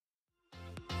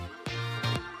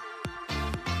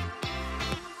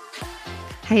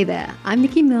Hey there, I'm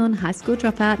Nikki Milne, high school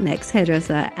dropout and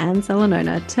ex-hairdresser and salon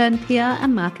owner turned PR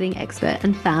and marketing expert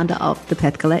and founder of the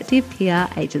Peth Collective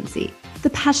PR agency. The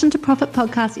Passion to Profit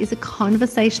podcast is a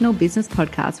conversational business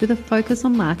podcast with a focus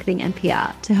on marketing and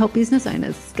PR to help business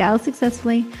owners scale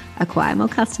successfully, acquire more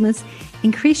customers,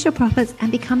 increase your profits,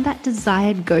 and become that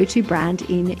desired go-to brand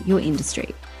in your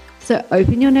industry. So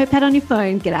open your notepad on your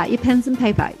phone, get out your pens and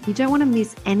paper. You don't want to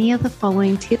miss any of the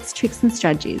following tips, tricks, and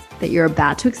strategies that you're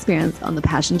about to experience on the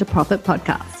Passion to Profit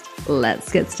podcast.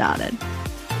 Let's get started.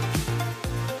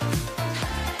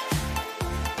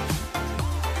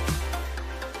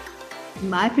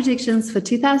 My predictions for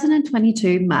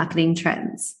 2022 marketing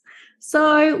trends.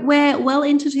 So we're well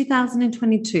into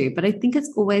 2022, but I think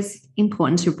it's always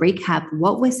important to recap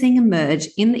what we're seeing emerge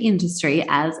in the industry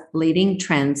as leading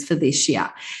trends for this year.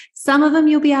 Some of them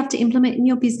you'll be able to implement in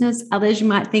your business. Others you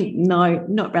might think, no,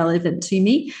 not relevant to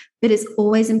me. But it's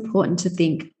always important to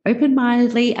think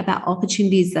open-mindedly about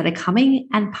opportunities that are coming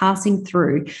and passing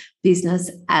through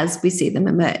business as we see them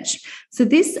emerge. So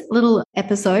this little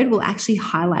episode will actually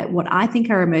highlight what I think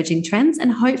are emerging trends,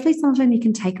 and hopefully some of them you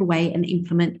can take away and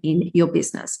implement in your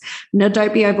business. Now,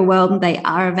 don't be overwhelmed. They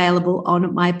are available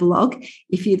on my blog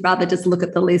if you'd rather just look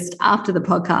at the list after the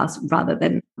podcast rather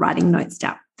than writing notes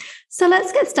down. So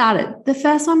let's get started. The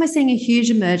first one we're seeing a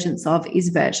huge emergence of is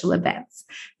virtual events.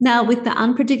 Now, with the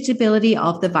unpredictability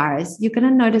of the virus, you're going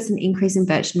to notice an increase in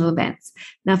virtual events.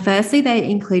 Now, firstly, they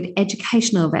include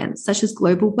educational events such as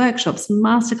global workshops,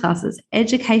 masterclasses,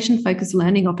 education-focused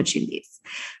learning opportunities.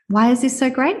 Why is this so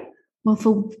great? Well,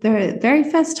 for the very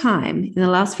first time in the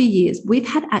last few years, we've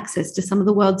had access to some of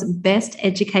the world's best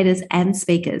educators and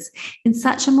speakers in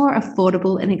such a more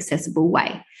affordable and accessible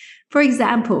way. For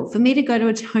example, for me to go to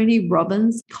a Tony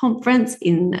Robbins conference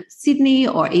in Sydney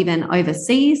or even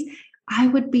overseas, I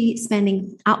would be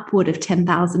spending upward of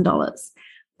 $10,000.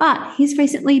 But he's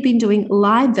recently been doing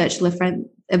live virtual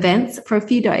events for a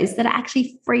few days that are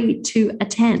actually free to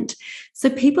attend. So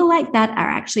people like that are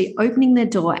actually opening their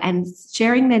door and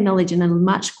sharing their knowledge in a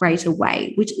much greater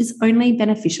way, which is only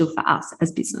beneficial for us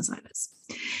as business owners.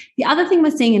 The other thing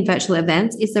we're seeing in virtual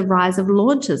events is the rise of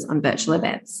launches on virtual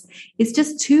events. It's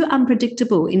just too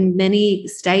unpredictable in many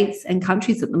states and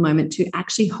countries at the moment to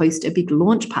actually host a big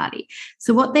launch party.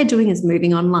 So what they're doing is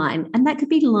moving online, and that could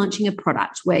be launching a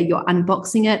product where you're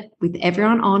unboxing it with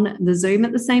everyone on the Zoom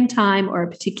at the same time or a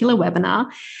particular webinar,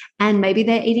 and maybe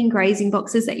they're eating grazing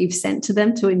boxes that you've sent to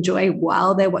them to enjoy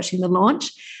while they're watching the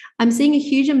launch. I'm seeing a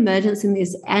huge emergence in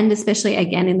this, and especially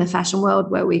again in the fashion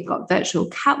world where we've got virtual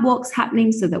catwalks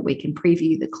happening so that we can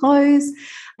preview the clothes.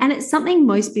 And it's something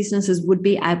most businesses would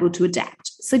be able to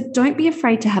adapt. So don't be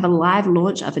afraid to have a live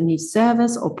launch of a new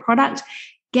service or product.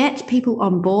 Get people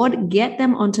on board, get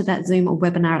them onto that Zoom or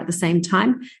webinar at the same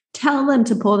time. Tell them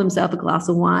to pour themselves a glass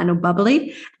of wine or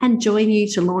bubbly and join you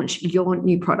to launch your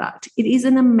new product. It is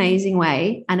an amazing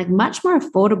way and a much more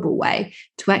affordable way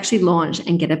to actually launch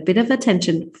and get a bit of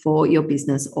attention for your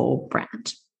business or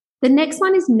brand. The next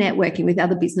one is networking with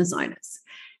other business owners.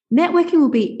 Networking will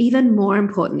be even more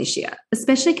important this year,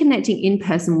 especially connecting in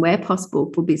person where possible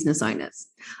for business owners.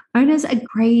 Owners are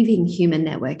craving human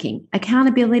networking.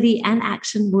 Accountability and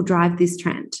action will drive this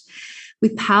trend,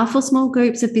 with powerful small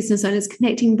groups of business owners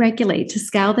connecting regularly to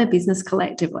scale their business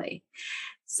collectively.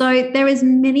 So there is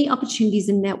many opportunities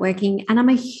in networking, and I'm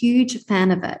a huge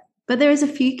fan of it. But there is a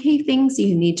few key things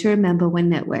you need to remember when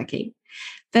networking.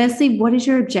 Firstly, what is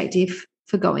your objective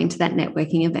for going to that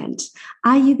networking event?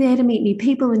 Are you there to meet new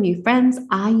people and new friends?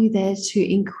 Are you there to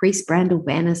increase brand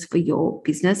awareness for your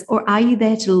business, or are you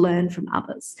there to learn from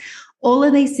others? All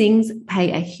of these things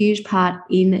play a huge part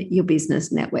in your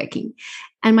business networking.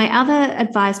 And my other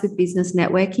advice with business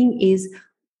networking is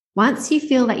once you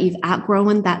feel that you've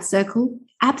outgrown that circle,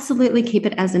 absolutely keep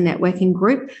it as a networking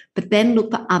group, but then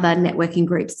look for other networking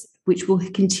groups which will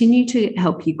continue to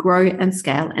help you grow and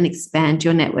scale and expand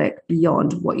your network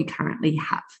beyond what you currently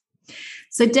have.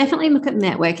 So definitely look at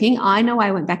networking. I know I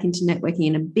went back into networking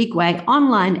in a big way,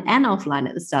 online and offline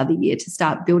at the start of the year to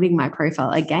start building my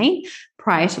profile again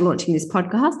prior to launching this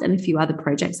podcast and a few other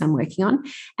projects I'm working on.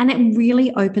 And it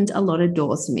really opened a lot of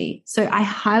doors to me. So I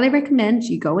highly recommend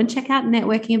you go and check out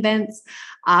networking events,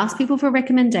 ask people for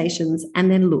recommendations,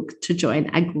 and then look to join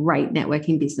a great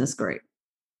networking business group.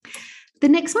 The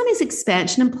next one is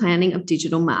expansion and planning of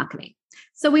digital marketing.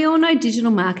 So we all know digital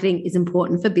marketing is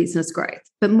important for business growth,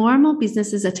 but more and more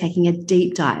businesses are taking a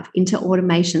deep dive into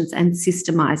automations and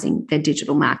systemizing their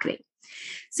digital marketing.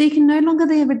 So you can no longer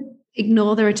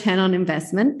ignore the return on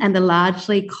investment and the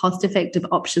largely cost-effective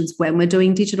options when we're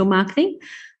doing digital marketing,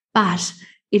 but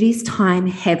it is time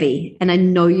heavy, and I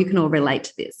know you can all relate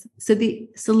to this. So the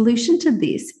solution to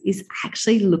this is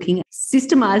actually looking at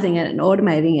systemizing it and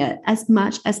automating it as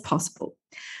much as possible.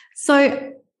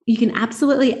 So you can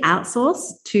absolutely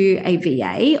outsource to a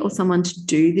VA or someone to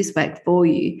do this work for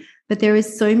you. But there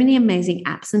is so many amazing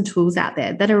apps and tools out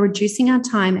there that are reducing our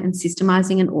time and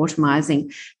systemizing and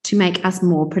automizing to make us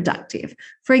more productive.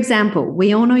 For example,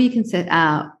 we all know you can set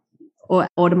or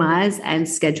automize and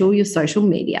schedule your social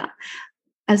media,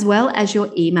 as well as your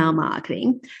email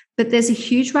marketing. But there's a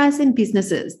huge rise in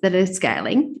businesses that are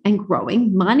scaling and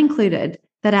growing, mine included,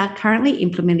 that are currently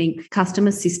implementing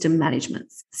customer system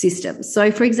management systems.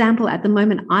 So, for example, at the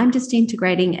moment, I'm just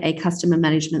integrating a customer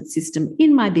management system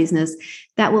in my business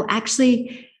that will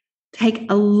actually take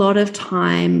a lot of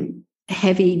time,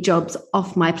 heavy jobs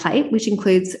off my plate, which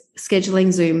includes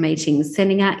scheduling Zoom meetings,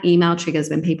 sending out email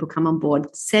triggers when people come on board,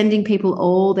 sending people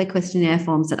all their questionnaire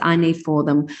forms that I need for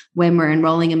them when we're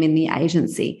enrolling them in the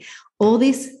agency. All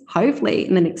this, hopefully,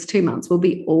 in the next 2 months will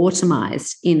be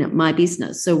automized in my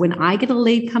business. So when I get a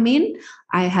lead come in,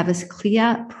 I have a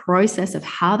clear process of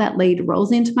how that lead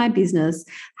rolls into my business,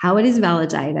 how it is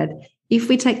validated, if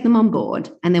we take them on board.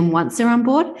 And then once they're on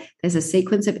board, there's a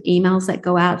sequence of emails that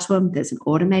go out to them. There's an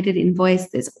automated invoice.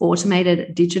 There's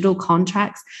automated digital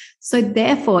contracts. So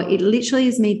therefore, it literally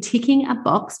is me ticking a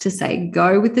box to say,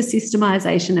 go with the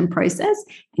systemization and process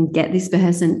and get this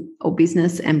person or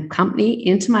business and company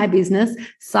into my business,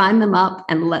 sign them up,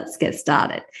 and let's get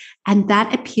started. And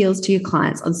that appeals to your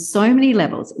clients on so many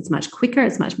levels. It's much quicker,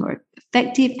 it's much more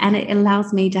effective, and it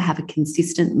allows me to have a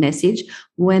consistent message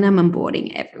when I'm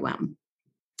onboarding everyone.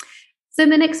 So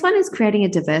the next one is creating a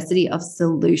diversity of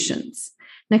solutions.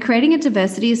 Now, creating a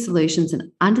diversity of solutions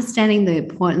and understanding the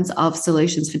importance of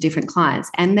solutions for different clients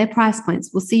and their price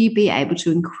points will see you be able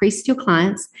to increase your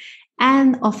clients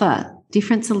and offer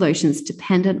different solutions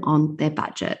dependent on their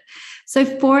budget. So,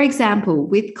 for example,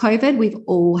 with COVID, we've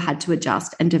all had to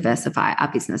adjust and diversify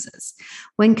our businesses.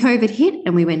 When COVID hit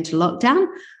and we went to lockdown,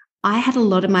 I had a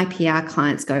lot of my PR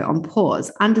clients go on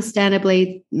pause.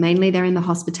 Understandably, mainly they're in the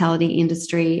hospitality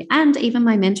industry, and even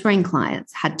my mentoring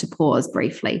clients had to pause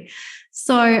briefly.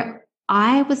 So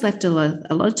I was left a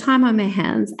lot of time on my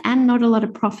hands and not a lot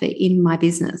of profit in my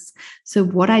business. So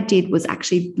what I did was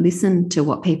actually listen to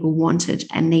what people wanted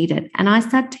and needed. And I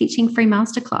started teaching free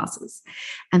masterclasses.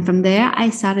 And from there, I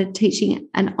started teaching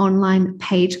an online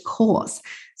paid course.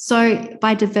 So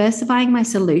by diversifying my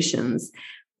solutions,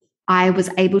 I was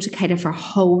able to cater for a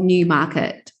whole new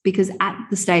market, because at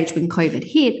the stage when COVID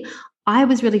hit, I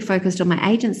was really focused on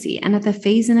my agency, and at the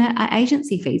fees in our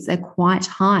agency fees, they're quite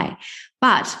high.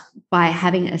 But by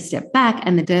having a step back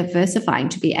and the diversifying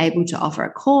to be able to offer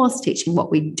a course teaching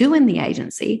what we do in the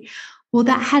agency, well,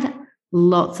 that had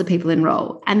lots of people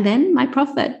enroll, and then my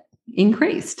profit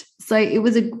increased. So it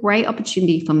was a great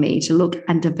opportunity for me to look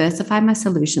and diversify my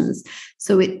solutions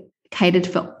so it catered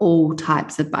for all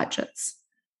types of budgets.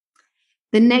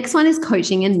 The next one is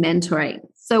coaching and mentoring.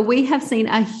 So we have seen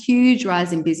a huge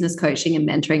rise in business coaching and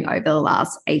mentoring over the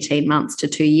last 18 months to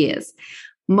 2 years.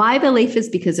 My belief is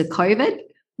because of COVID.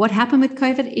 What happened with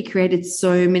COVID? It created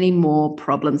so many more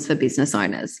problems for business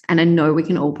owners. And I know we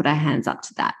can all put our hands up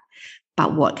to that.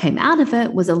 But what came out of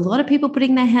it was a lot of people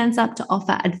putting their hands up to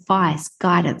offer advice,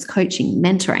 guidance, coaching,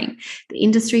 mentoring. The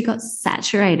industry got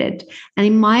saturated. And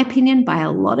in my opinion, by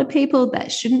a lot of people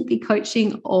that shouldn't be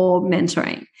coaching or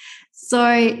mentoring. So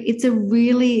it's a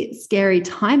really scary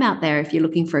time out there if you're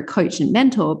looking for a coach and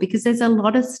mentor, because there's a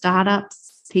lot of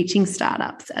startups, teaching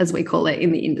startups, as we call it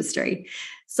in the industry.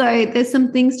 So there's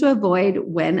some things to avoid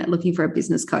when looking for a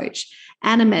business coach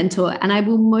and a mentor. And I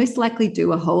will most likely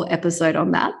do a whole episode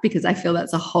on that, because I feel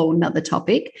that's a whole nother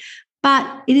topic.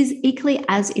 But it is equally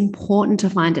as important to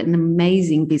find an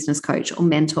amazing business coach or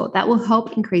mentor that will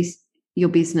help increase your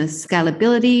business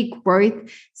scalability, growth,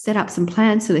 set up some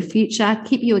plans for the future,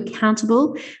 keep you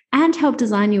accountable, and help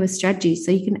design you a strategy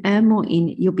so you can earn more in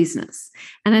your business.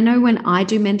 And I know when I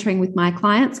do mentoring with my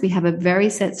clients, we have a very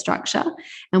set structure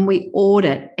and we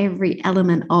audit every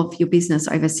element of your business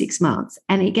over 6 months,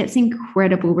 and it gets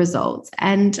incredible results.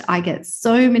 And I get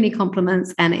so many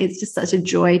compliments, and it's just such a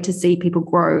joy to see people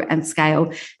grow and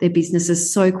scale their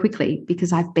businesses so quickly,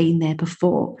 because I've been there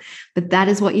before. But that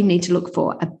is what you need to look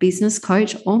for, a business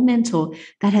coach or mentor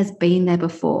that has been there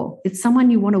before. It's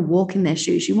someone you want to walk in their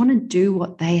shoes. You want to do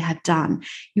what they have done.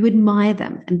 You admire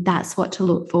them. And that's what to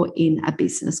look for in a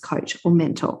business coach or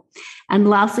mentor. And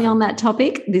lastly, on that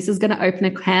topic, this is going to open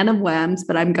a can of worms,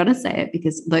 but I'm going to say it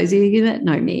because those of you that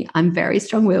know me, I'm very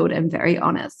strong-willed and very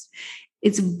honest.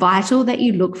 It's vital that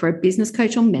you look for a business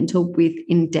coach or mentor with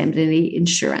indemnity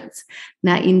insurance.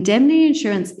 Now, indemnity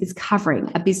insurance is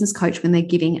covering a business coach when they're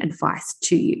giving advice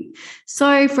to you.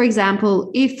 So, for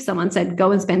example, if someone said,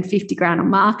 go and spend 50 grand on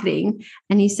marketing,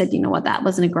 and you said, you know what, that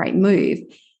wasn't a great move,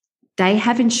 they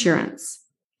have insurance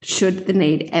should the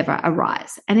need ever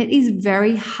arise. And it is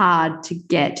very hard to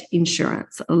get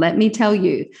insurance. Let me tell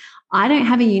you, I don't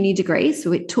have a uni degree,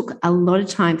 so it took a lot of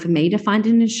time for me to find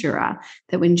an insurer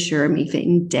that would insure me for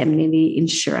indemnity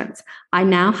insurance. I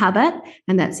now have it,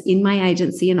 and that's in my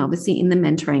agency and obviously in the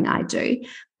mentoring I do.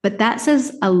 But that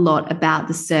says a lot about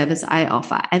the service I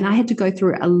offer. And I had to go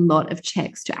through a lot of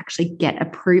checks to actually get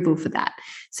approval for that.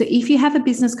 So if you have a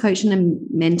business coach and a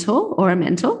mentor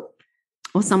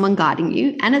or someone guiding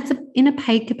you, and it's in a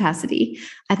paid capacity,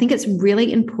 I think it's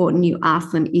really important you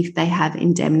ask them if they have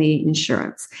indemnity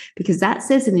insurance, because that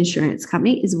says an insurance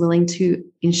company is willing to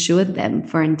insure them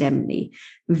for indemnity.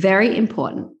 Very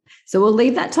important. So we'll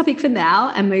leave that topic for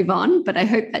now and move on, but I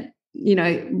hope that,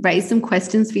 raise some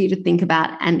questions for you to think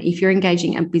about. And if you're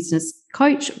engaging a business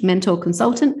coach, mentor,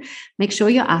 consultant, make sure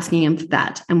you're asking them for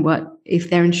that and what if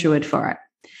they're insured for it.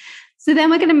 So then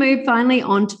we're going to move finally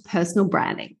on to personal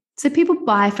branding. So people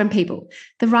buy from people.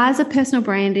 The rise of personal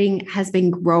branding has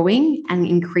been growing and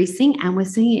increasing, and we're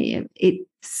seeing it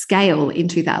scale in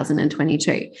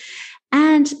 2022.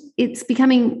 And it's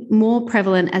becoming more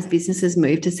prevalent as businesses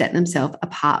move to set themselves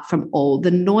apart from all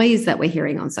the noise that we're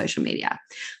hearing on social media.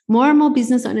 More and more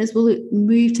business owners will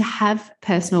move to have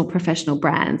personal professional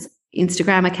brands,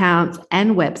 Instagram accounts,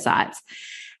 and websites.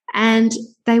 And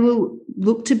they will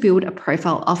look to build a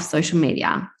profile off social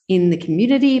media in the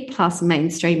community plus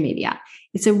mainstream media.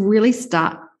 It's a really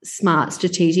smart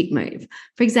strategic move.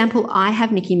 For example, I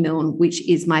have Nikki Milne, which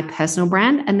is my personal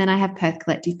brand, and then I have Perth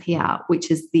Collective PR, which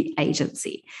is the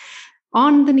agency.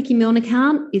 On the Nikki Milne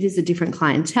account, it is a different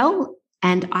clientele,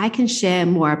 and I can share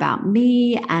more about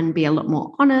me and be a lot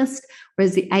more honest,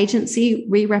 whereas the agency,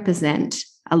 we represent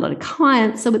a lot of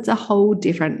clients, so it's a whole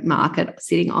different market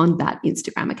sitting on that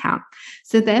Instagram account.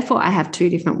 So therefore, I have two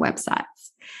different websites.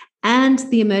 And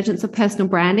the emergence of personal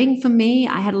branding, for me,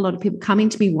 I had a lot of people coming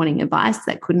to me wanting advice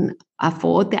that couldn't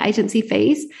afford the agency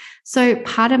fees. So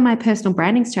part of my personal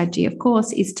branding strategy, of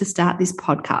course, is to start this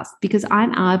podcast, because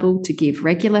I'm able to give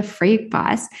regular free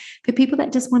advice for people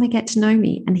that just want to get to know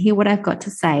me and hear what I've got to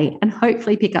say and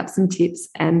hopefully pick up some tips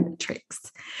and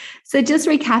tricks. So just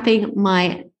recapping,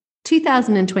 my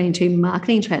 2022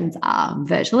 marketing trends are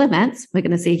virtual events. We're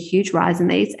going to see a huge rise in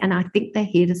these, and I think they're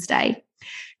here to stay.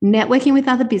 Networking with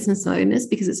other business owners,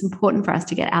 because it's important for us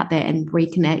to get out there and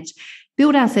reconnect,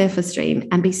 build our self-esteem,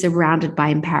 and be surrounded by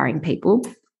empowering people.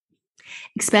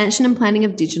 Expansion and planning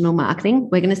of digital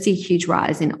marketing. We're going to see a huge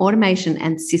rise in automation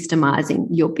and systemizing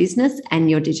your business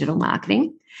and your digital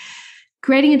marketing.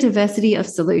 Creating a diversity of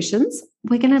solutions.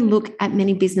 We're going to look at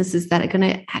many businesses that are going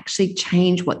to actually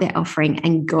change what they're offering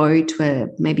and go to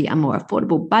maybe a more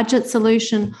affordable budget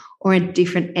solution or a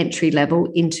different entry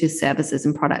level into services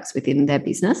and products within their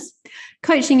business.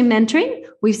 Coaching and mentoring.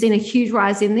 We've seen a huge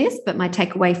rise in this, but my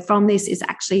takeaway from this is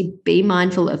actually be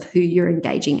mindful of who you're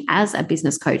engaging as a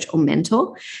business coach or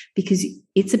mentor, because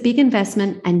it's a big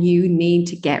investment and you need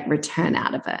to get return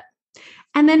out of it.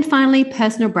 And then finally,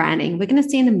 personal branding. We're going to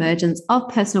see an emergence of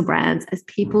personal brands as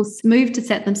people move to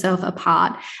set themselves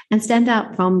apart and stand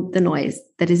out from the noise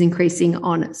that is increasing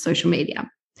on social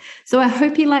media. So I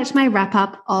hope you liked my wrap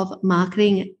up of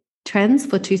marketing trends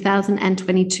for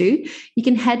 2022. You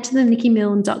can head to the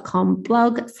nikkimilne.com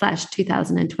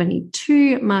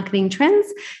blog/2022 marketing trends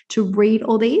to read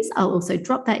all these. I'll also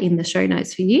drop that in the show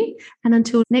notes for you. And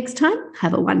until next time,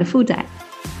 have a wonderful day.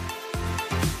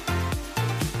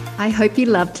 I hope you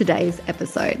loved today's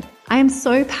episode. I am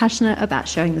so passionate about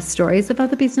sharing the stories of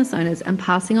other business owners and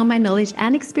passing on my knowledge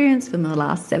and experience from the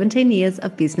last 17 years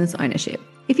of business ownership.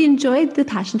 If you enjoyed the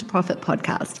Passion to Profit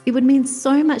podcast, it would mean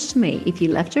so much to me if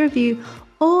you left a review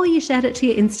or you shared it to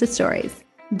your Insta stories.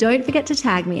 Don't forget to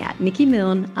tag me at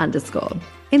nikkimilne_.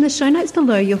 In the show notes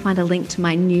below, you'll find a link to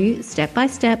my new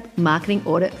step-by-step marketing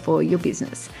audit for your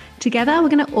business. Together, we're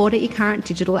going to audit your current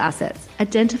digital assets,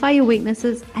 identify your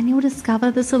weaknesses, and you'll discover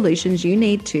the solutions you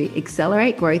need to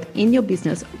accelerate growth in your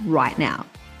business right now.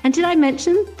 And did I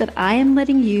mention that I am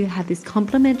letting you have this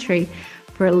complimentary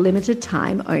for a limited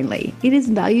time only? It is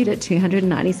valued at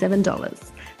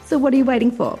 $297. So what are you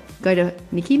waiting for? Go to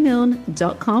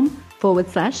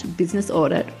nikkimilne.com/business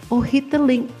audit or hit the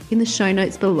link in the show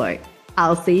notes below.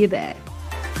 I'll see you there.